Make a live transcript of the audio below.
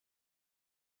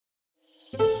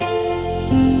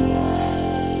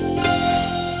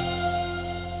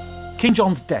King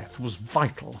John's death was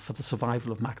vital for the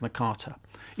survival of Magna Carta.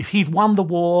 If he'd won the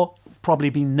war, probably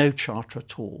been no charter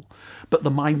at all. But the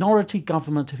minority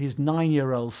government of his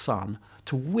 9-year-old son,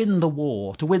 to win the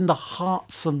war, to win the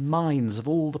hearts and minds of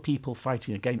all the people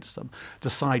fighting against them,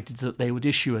 decided that they would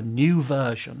issue a new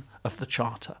version of the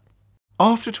charter.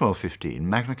 After 1215,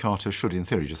 Magna Carta should in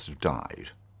theory just have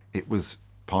died. It was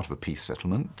part of a peace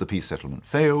settlement. The peace settlement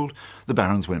failed. The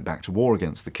barons went back to war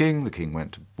against the king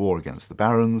went to war against the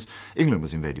barons. England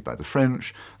was invaded by the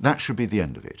French. That should be the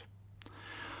end of it.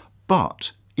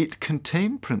 But it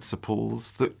contained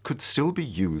principles that could still be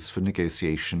used for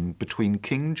negotiation between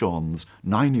King John's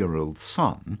 9-year-old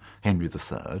son, Henry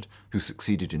III, who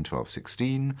succeeded in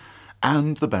 1216,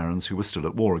 and the barons who were still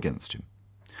at war against him.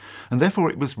 And therefore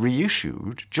it was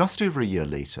reissued just over a year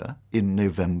later, in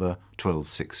November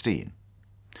 1216.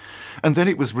 And then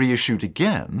it was reissued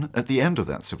again at the end of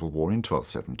that civil war in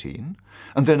 1217,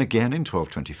 and then again in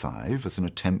 1225 as an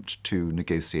attempt to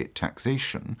negotiate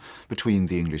taxation between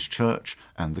the English Church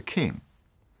and the king.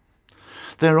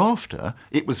 Thereafter,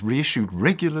 it was reissued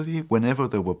regularly whenever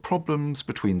there were problems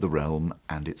between the realm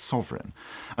and its sovereign,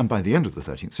 and by the end of the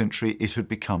 13th century it had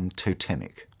become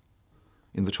totemic.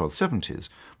 In the 1270s,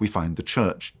 we find the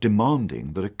Church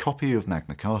demanding that a copy of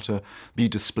Magna Carta be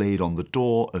displayed on the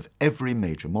door of every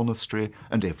major monastery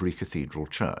and every cathedral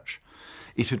church.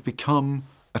 It had become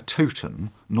a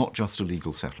totem, not just a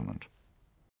legal settlement.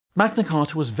 Magna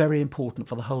Carta was very important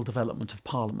for the whole development of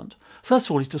Parliament. First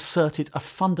of all, it asserted a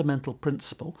fundamental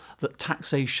principle that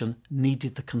taxation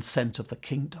needed the consent of the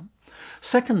kingdom.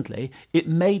 Secondly, it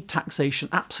made taxation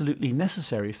absolutely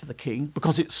necessary for the king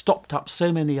because it stopped up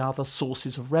so many other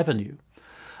sources of revenue.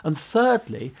 And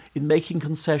thirdly, in making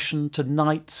concession to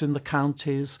knights in the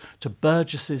counties, to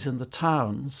burgesses in the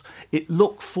towns, it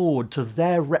looked forward to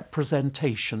their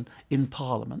representation in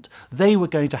Parliament. They were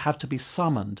going to have to be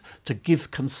summoned to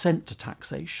give consent to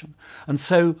taxation. And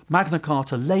so Magna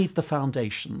Carta laid the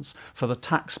foundations for the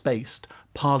tax-based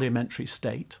parliamentary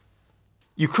state.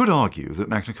 You could argue that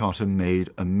Magna Carta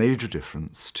made a major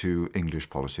difference to English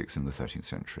politics in the 13th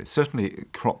century. Certainly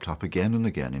it cropped up again and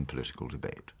again in political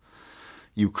debate.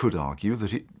 You could argue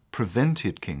that it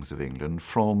prevented kings of England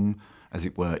from, as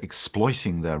it were,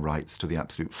 exploiting their rights to the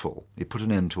absolute full. It put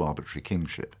an end to arbitrary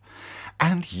kingship.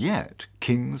 And yet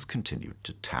kings continued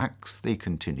to tax, they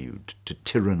continued to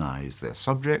tyrannize their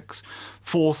subjects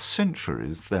for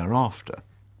centuries thereafter.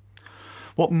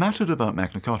 What mattered about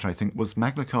Magna Carta, I think, was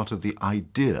Magna Carta the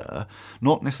idea,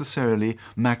 not necessarily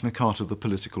Magna Carta the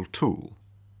political tool.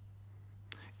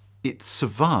 It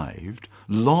survived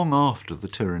long after the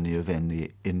tyranny of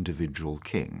any individual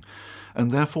king,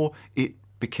 and therefore it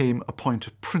became a point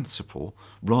of principle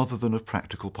rather than of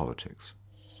practical politics.